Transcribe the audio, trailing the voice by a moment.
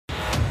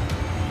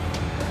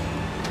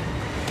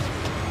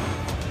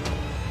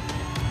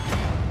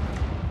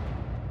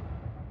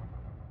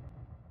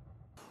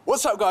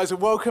What's up guys, and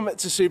welcome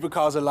to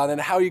Supercars in London.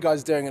 How are you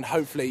guys doing? And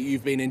hopefully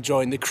you've been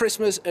enjoying the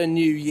Christmas and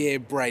New Year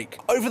break.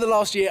 Over the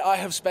last year I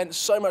have spent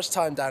so much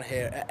time down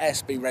here at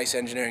SB Race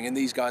Engineering, and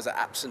these guys are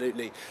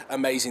absolutely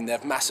amazing.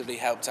 They've massively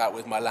helped out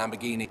with my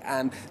Lamborghini,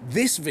 and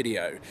this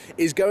video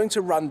is going to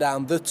run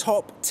down the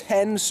top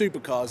 10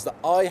 supercars that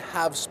I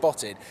have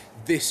spotted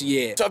this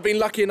year. So I've been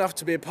lucky enough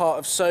to be a part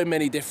of so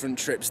many different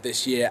trips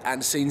this year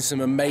and seen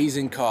some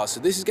amazing cars. So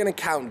this is going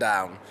to count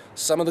down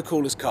some of the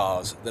coolest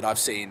cars that I've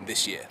seen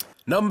this year.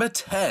 Number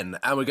 10,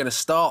 and we're going to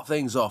start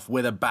things off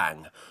with a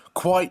bang.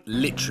 Quite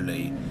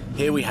literally,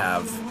 here we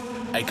have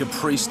a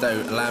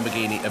Capristo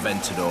Lamborghini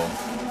Aventador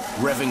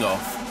revving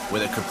off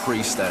with a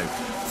Capristo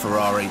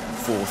Ferrari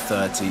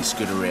 430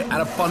 Scuderia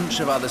and a bunch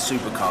of other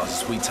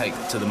supercars as we take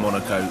to the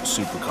Monaco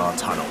supercar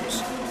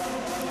tunnels.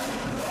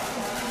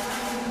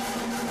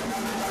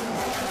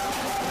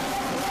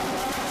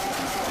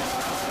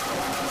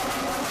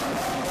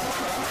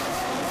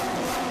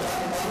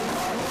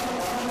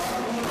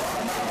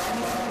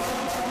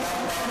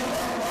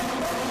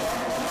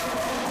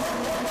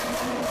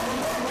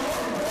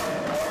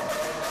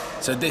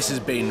 So this has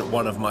been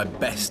one of my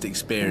best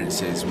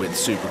experiences with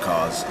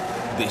supercars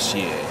this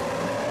year.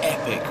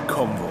 Epic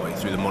convoy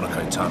through the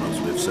Monaco tunnels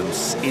with some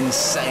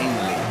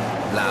insanely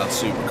loud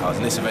supercars,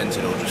 and this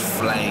Aventador just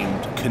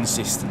flamed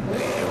consistently.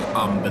 It was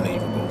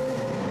unbelievable.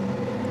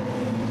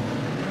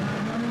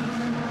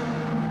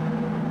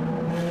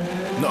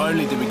 Not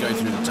only did we go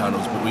through the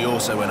tunnels, but we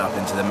also went up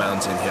into the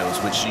mountain hills,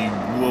 which you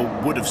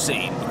would have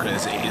seen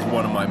because it is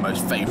one of my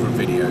most favourite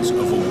videos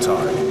of all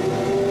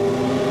time.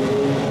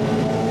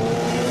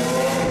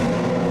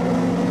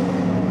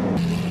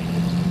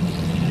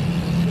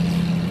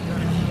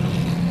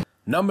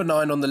 Number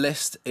 9 on the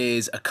list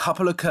is a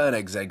couple of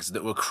Koenigseggs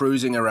that were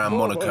cruising around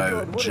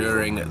Monaco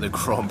during the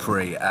Grand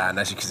Prix, and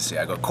as you can see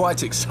I got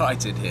quite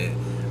excited here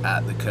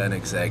at the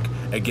Koenigsegg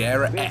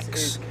Agera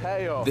X.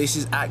 This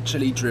is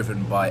actually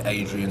driven by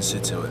Adrian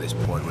Sittel at this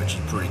point, which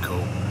is pretty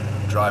cool.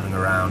 Driving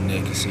around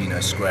near Casino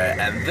Square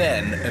and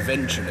then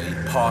eventually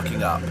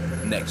parking up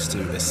next to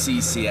a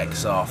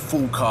CCXR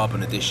full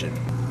carbon edition,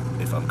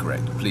 if I'm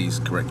correct. Please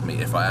correct me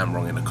if I am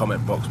wrong in the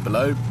comment box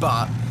below,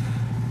 but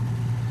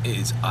it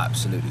is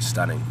absolutely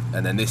stunning.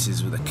 And then this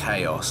is with the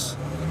chaos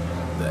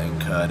that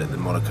occurred at the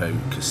Monaco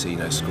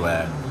Casino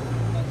Square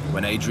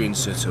when Adrian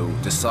Sittel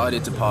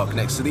decided to park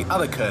next to the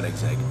other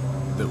Koenigsegg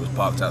that was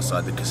parked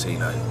outside the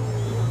casino.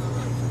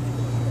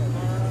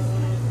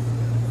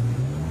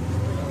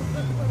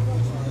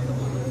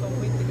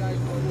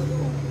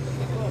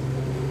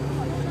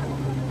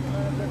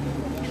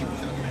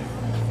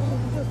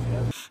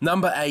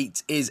 Number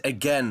 8 is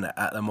again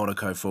at the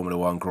Monaco Formula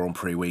 1 Grand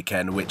Prix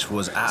weekend, which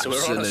was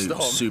absolute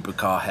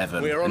supercar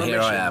heaven. And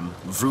here I am,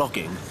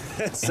 vlogging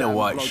in a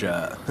white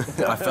shirt.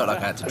 I felt like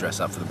I had to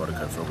dress up for the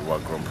Monaco Formula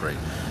 1 Grand Prix.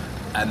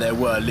 And there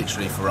were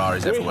literally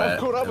Ferraris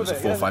everywhere. There was a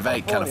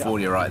 458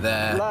 California right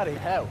there.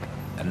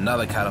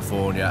 Another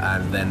California,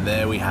 and then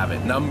there we have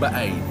it. Number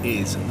 8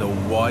 is the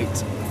white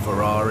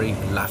Ferrari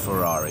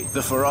LaFerrari.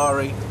 The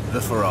Ferrari.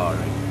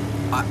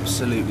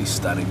 Absolutely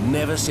stunning.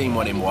 Never seen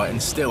one in white,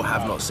 and still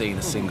have not seen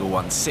a single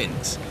one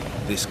since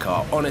this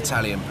car on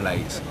Italian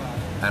plates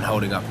and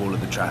holding up all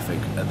of the traffic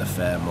at the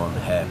Fairmont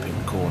hairpin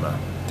corner,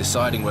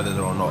 deciding whether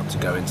or not to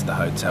go into the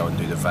hotel and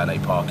do the valet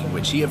parking,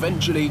 which he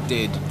eventually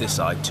did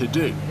decide to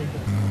do.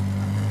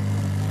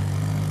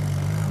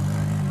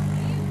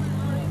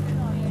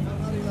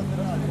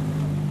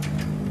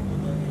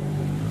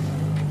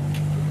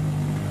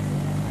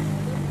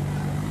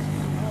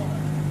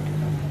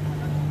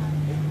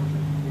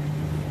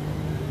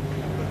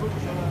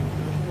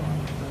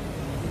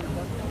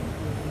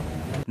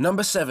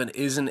 Number 7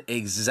 isn't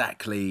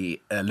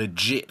exactly a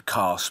legit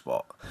car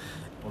spot.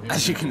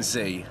 As you can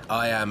see,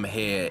 I am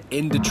here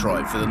in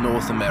Detroit for the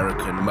North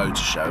American Motor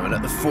Show and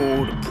at the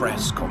Ford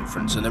press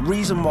conference. And the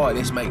reason why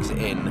this makes it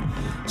in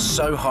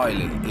so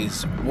highly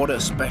is what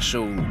a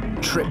special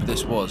trip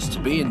this was to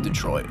be in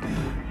Detroit,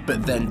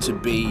 but then to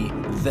be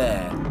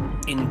there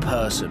in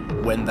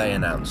person when they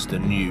announced the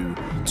new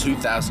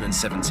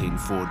 2017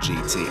 Ford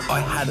GT. I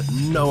had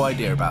no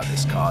idea about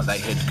this car. They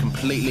had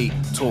completely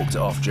talked it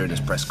off during this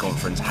press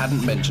conference,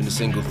 hadn't mentioned a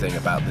single thing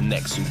about the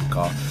next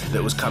supercar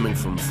that was coming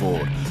from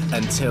Ford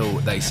until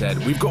they said,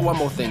 we've got one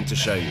more thing to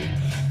show you.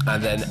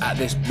 And then at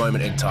this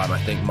moment in time, I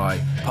think my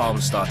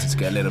palms started to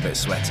get a little bit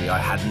sweaty. I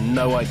had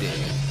no idea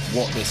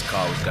what this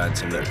car was going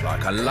to look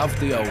like. I love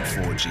the old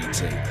Ford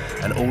GT,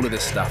 and all of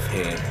this stuff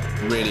here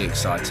really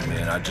excited me,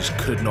 and I just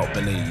could not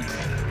believe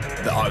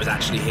that I was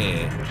actually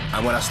here.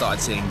 And when I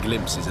started seeing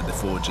glimpses of the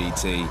Ford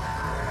GT,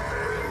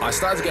 I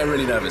started to get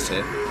really nervous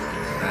here.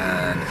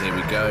 And here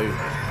we go.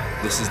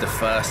 This is the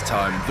first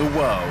time the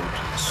world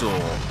saw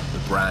the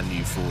brand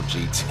new Ford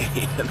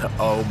GT, and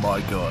oh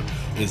my god,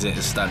 is it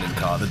a stunning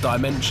car. The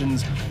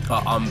dimensions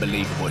are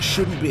unbelievable. It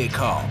shouldn't be a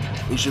car,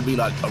 it should be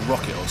like a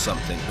rocket or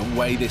something. The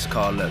way this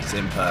car looks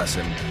in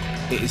person,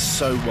 it is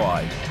so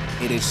wide,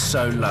 it is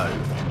so low.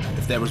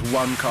 If there was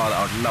one car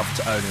that I'd love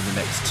to own in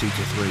the next 2 to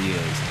 3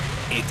 years,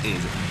 it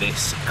is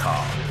this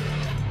car.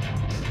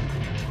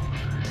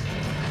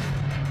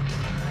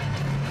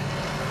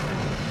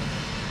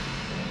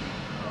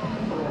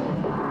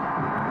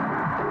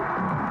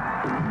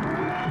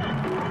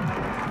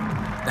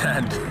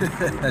 And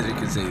as you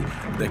can see,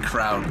 the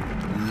crowd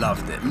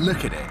loved it.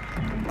 Look at it.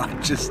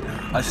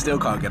 I still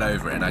can't get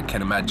over it, and I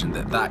can imagine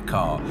that that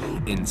car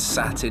in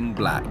satin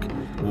black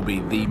will be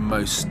the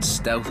most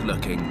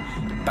stealth-looking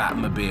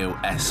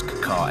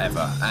Batmobile-esque car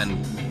ever.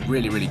 And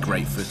really, really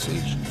great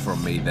footage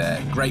from me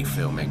there. Great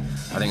filming.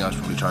 I think I was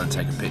probably trying to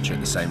take a picture at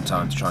the same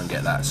time to try and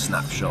get that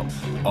snapshot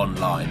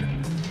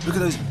online. Look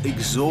at those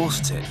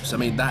exhaust tips. I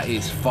mean, that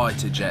is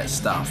fighter jet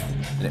stuff,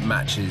 and it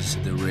matches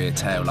the rear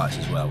tail lights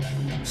as well.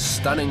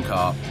 Stunning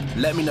car.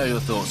 Let me know your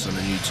thoughts on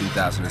the new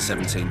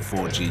 2017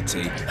 Ford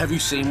GT. Have you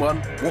seen one?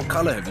 What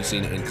colour have you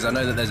seen it in? Because I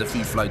know that there's a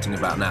few floating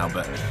about now,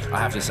 but I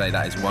have to say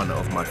that is one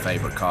of my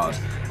favourite cars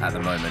at the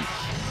moment.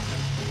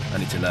 I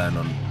need to learn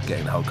on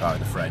getting the whole car in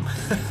the frame.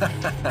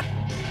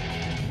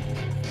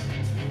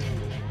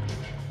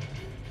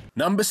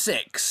 Number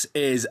 6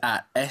 is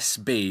at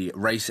SB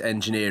Race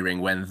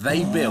Engineering when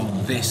they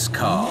built this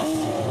car.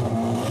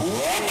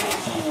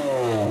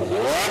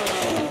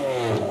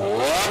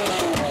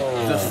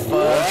 The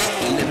first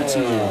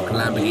Liberty Walk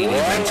Lamborghini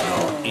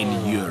Aventador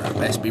in Europe.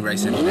 SB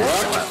Race Engineering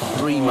spent about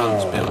 3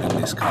 months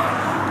building this car,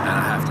 and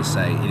I have to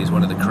say it is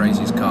one of the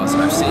craziest cars that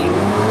I've seen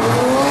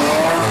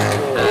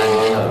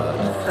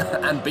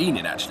and been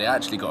in. Actually, I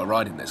actually got a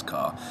ride in this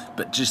car,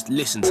 but just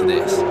listen to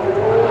this.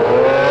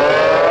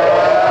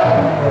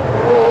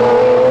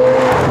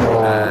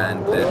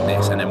 And then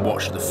this, and then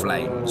watch the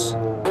flames.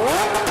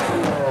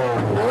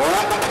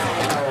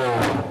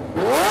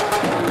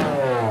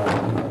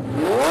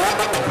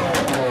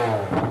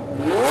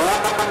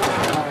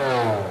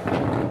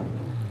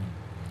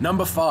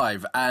 Number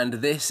 5, and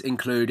this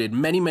included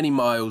many, many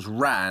miles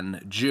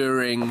ran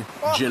during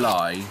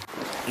July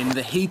in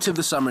the heat of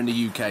the summer in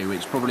the UK,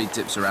 which probably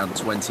tips around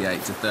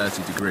 28 to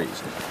 30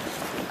 degrees.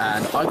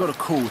 And I got a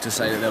call to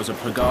say that there was a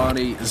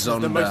Pagani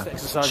Zonda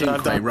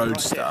Cinque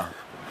Roadster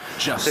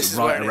just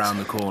right around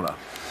the corner.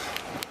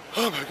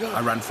 Oh my God.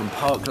 I ran from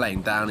Park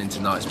Lane down into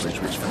Knightsbridge,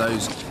 which for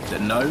those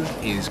that know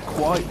is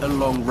quite a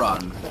long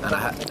run. And I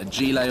had a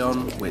gilet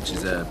on, which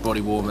is a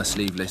body warmer,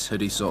 sleeveless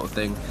hoodie sort of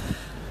thing.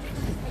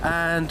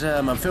 And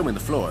I'm filming the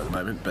floor at the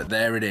moment, but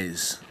there it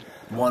is.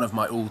 One of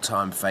my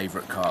all-time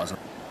favourite cars.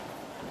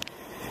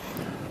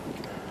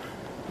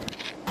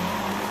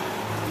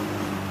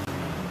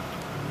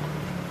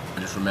 I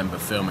just remember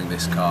filming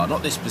this car,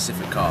 not this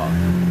specific car,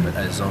 but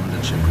a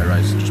Zonda Cinque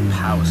Roadster just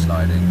power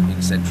sliding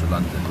in central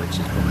London, which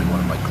is probably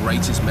one of my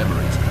greatest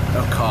memories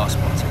of car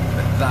spotting.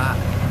 But that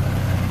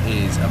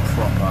is a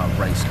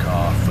proper race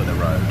car for the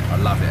road. I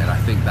love it, and I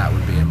think that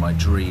would be in my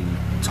dream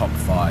top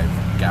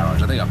 5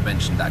 garage. I think I've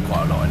mentioned that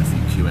quite a lot in a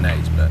few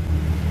Q&As, but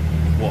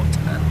what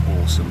an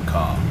awesome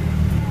car.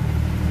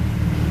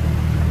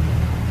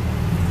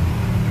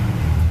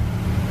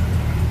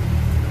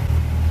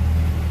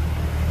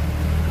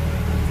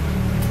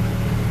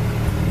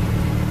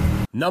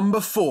 Number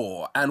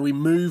 4, and we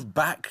move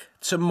back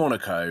to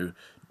Monaco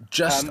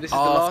just this is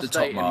after the last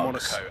top day in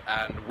marks. Monaco,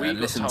 and we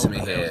Listen to me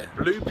here,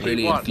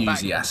 really P1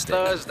 enthusiastic.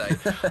 Thursday,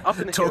 up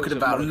in the Talking hills of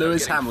about Monaco,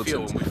 Lewis getting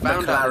Hamilton's fuel. We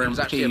found out that it was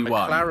actually a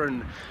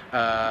McLaren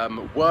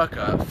McLaren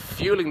worker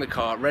fueling the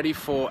car, ready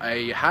for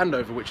a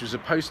handover, which was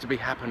supposed to be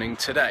happening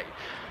today.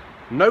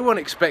 No one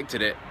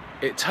expected it.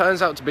 It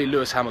turns out to be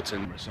Lewis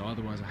Hamilton. So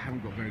otherwise I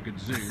haven't got very good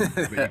zoom.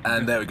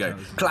 And there we go,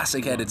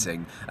 classic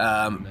editing.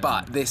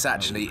 But this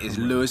actually is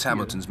Lewis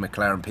Hamilton's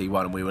McLaren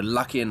P1, and we were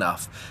lucky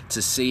enough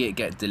to see it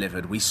get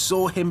delivered. We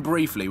saw him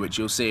briefly, which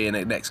you'll see in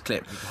the next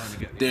clip.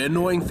 The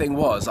annoying thing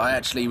was I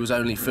actually was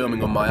only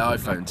filming on my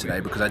iPhone today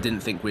because I didn't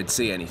think we'd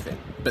see anything.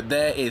 But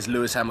there is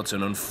Lewis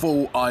Hamilton on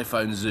full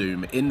iPhone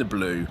zoom in the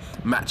blue,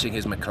 matching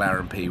his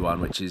McLaren P1,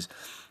 which is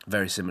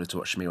very similar to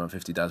what Shmi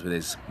 150 does with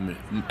his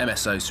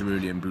MSO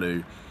Cerulean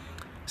Blue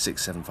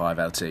 675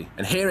 LT.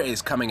 And here it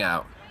is coming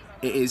out.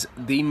 It is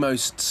the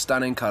most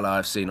stunning colour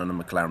I've seen on a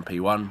McLaren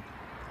P1.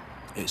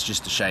 It's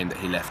just a shame that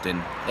he left in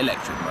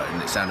electric mode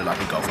and it sounded like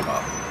a golf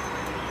cart.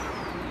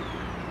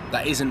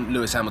 That isn't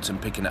Lewis Hamilton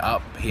picking it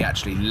up. He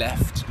actually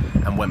left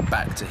and went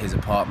back to his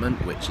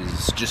apartment, which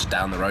is just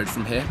down the road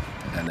from here,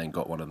 and then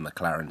got one of the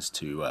McLarens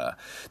to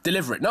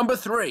deliver it. Number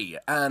 3,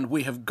 and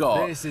we have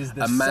got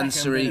a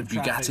Mansory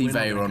Bugatti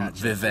Veyron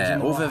Vivere,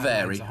 or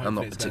Vivere. I'm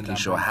not particularly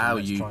sure how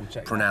you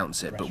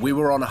pronounce it, but we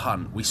were on a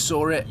hunt. We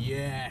saw it.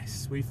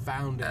 Yes, we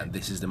found it. And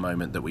this is the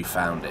moment that we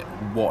found it.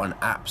 What an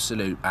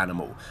absolute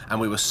animal. And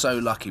we were so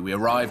lucky. We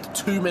arrived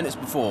 2 minutes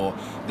before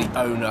the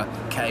owner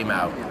came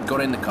out,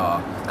 got in the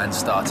car and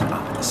started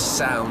up. It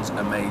sounds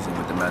amazing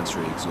with the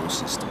Mansory exhaust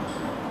system.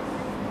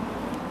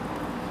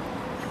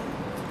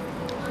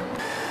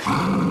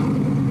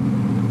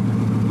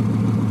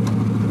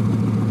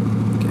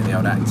 Get the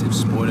old active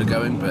spoiler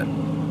going, but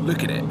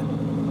look at it.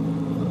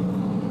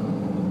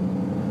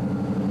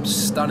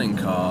 Stunning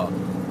car.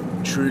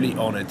 Truly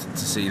honoured to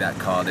see that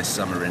car this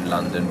summer in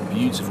London.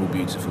 Beautiful,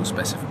 beautiful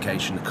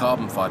specification. The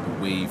carbon fibre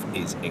weave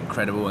is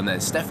incredible. And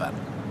there's Stefan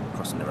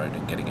crossing the road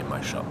and getting in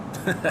my shot.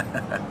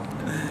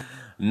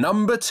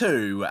 Number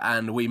 2,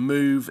 and we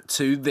move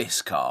to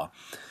this car.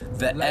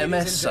 The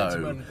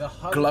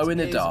MSO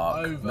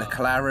glow-in-the-dark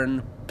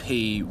McLaren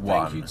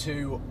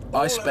P1.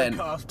 I spent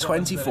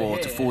 24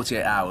 to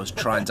 48 hours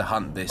trying to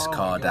hunt this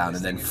car down,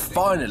 and then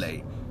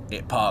finally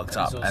it parked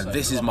up, and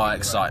this is my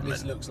excitement.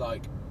 This looks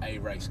like a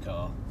race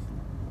car.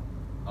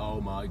 Oh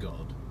my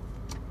god.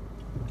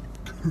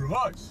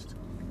 Christ!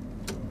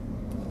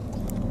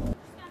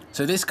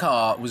 So this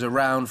car was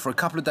around for a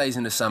couple of days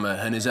in the summer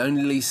and has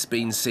only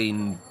been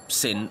seen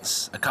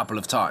since a couple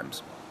of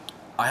times.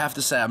 I have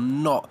to say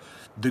I'm not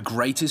the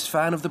greatest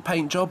fan of the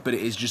paint job, but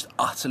it is just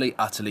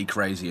utterly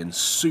crazy and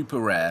super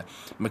rare.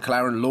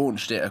 McLaren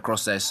launched it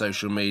across their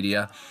social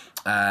media,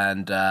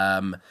 and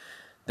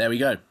there we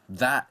go.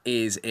 That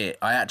is it.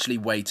 I actually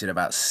waited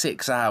about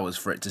 6 hours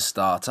for it to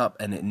start up,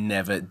 and it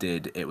never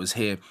did. It was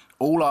here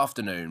all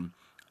afternoon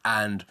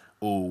and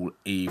all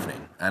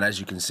evening, and as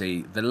you can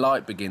see, the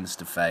light begins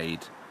to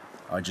fade.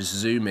 I just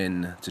zoom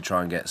in to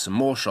try and get some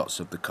more shots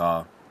of the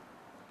car.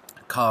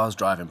 Cars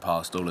driving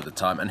past all of the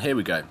time, and here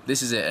we go.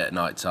 This is it at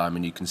night time,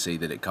 and you can see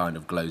that it kind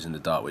of glows in the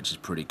dark, which is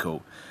pretty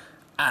cool.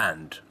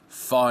 And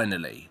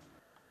finally,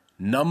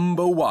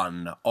 number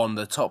 1 on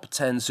the top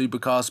 10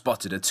 supercars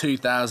spotted of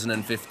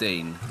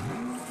 2015,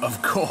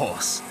 of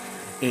course,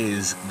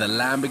 is the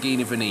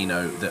Lamborghini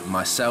Veneno that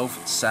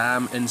myself,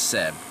 Sam and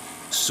Seb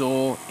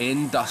saw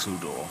in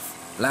Dusseldorf.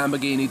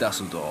 Lamborghini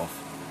Dusseldorf,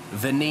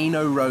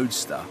 Veneno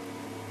Roadster.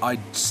 I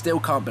still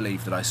can't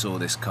believe that I saw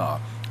this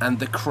car. And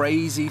the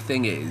crazy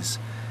thing is,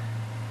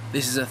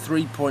 this is a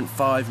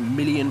 £3.5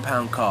 million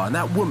car, and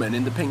that woman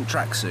in the pink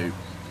tracksuit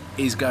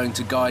is going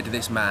to guide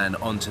this man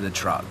onto the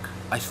truck.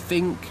 I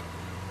think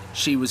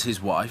she was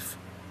his wife.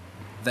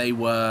 They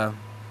were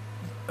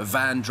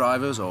van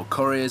drivers or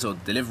couriers or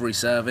delivery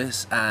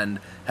service and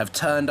have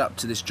turned up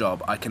to this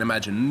job, I can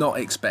imagine, not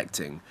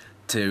expecting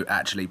to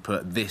actually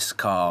put this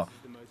car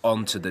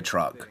onto the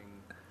truck.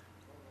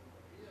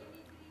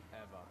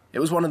 It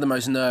was one of the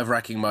most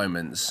nerve-wracking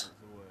moments.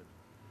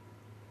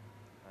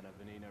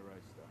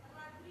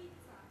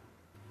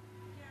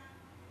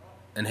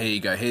 And here you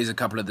go, here's a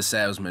couple of the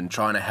salesmen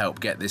trying to help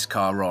get this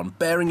car on,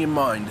 bearing in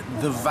mind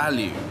the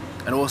value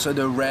and also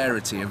the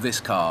rarity of this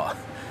car.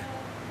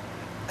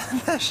 And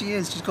there she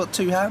is, she's got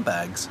 2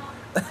 handbags.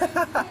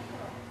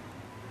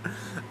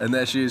 And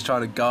there she is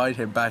trying to guide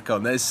him back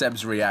on. There's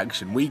Seb's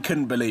reaction. We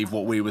couldn't believe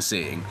what we were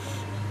seeing.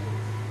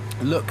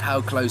 Look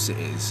how close it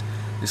is.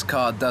 This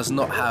car does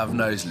not have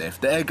nose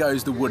lift. There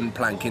goes the wooden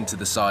plank into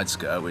the side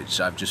skirt, which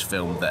I've just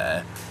filmed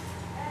there.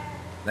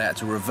 They had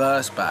to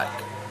reverse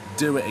back,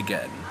 do it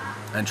again,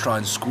 and try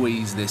and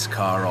squeeze this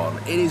car on.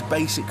 It is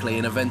basically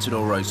an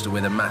Aventador Roadster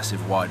with a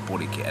massive wide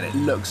body kit, and it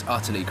looks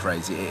utterly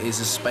crazy. It is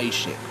a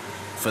spaceship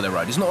for the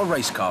road. It's not a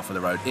race car for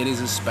the road, it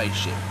is a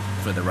spaceship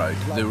for the road.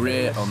 The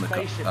rear on the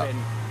car.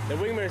 The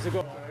wing mirrors have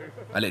got...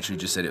 I literally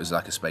just said it was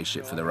like a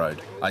spaceship for the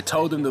road. I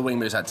told them the wing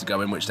mirrors had to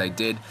go in, which they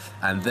did,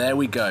 and there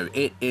we go.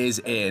 It is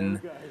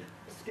in.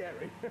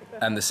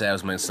 And the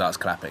salesman starts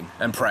clapping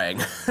and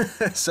praying.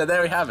 So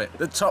there we have it.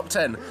 The top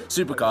 10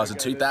 supercars of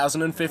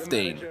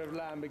 2015.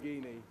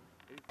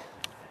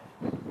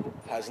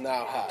 has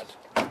now had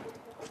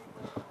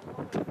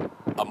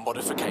a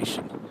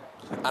modification,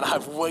 and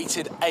I've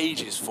waited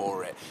ages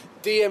for it.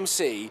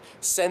 DMC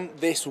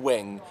sent this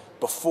wing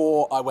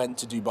before I went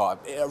to Dubai.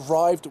 It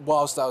arrived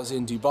whilst I was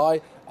in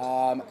Dubai,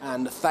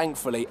 and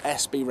thankfully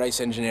SB Race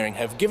Engineering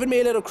have given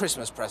me a little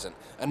Christmas present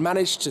and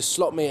managed to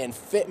slot me in,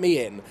 fit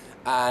me in,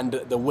 and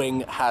the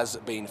wing has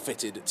been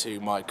fitted to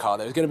my car.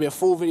 There's going to be a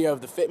full video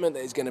of the fitment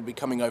that is going to be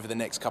coming over the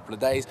next couple of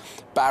days.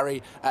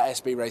 Barry at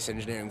SB Race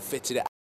Engineering fitted it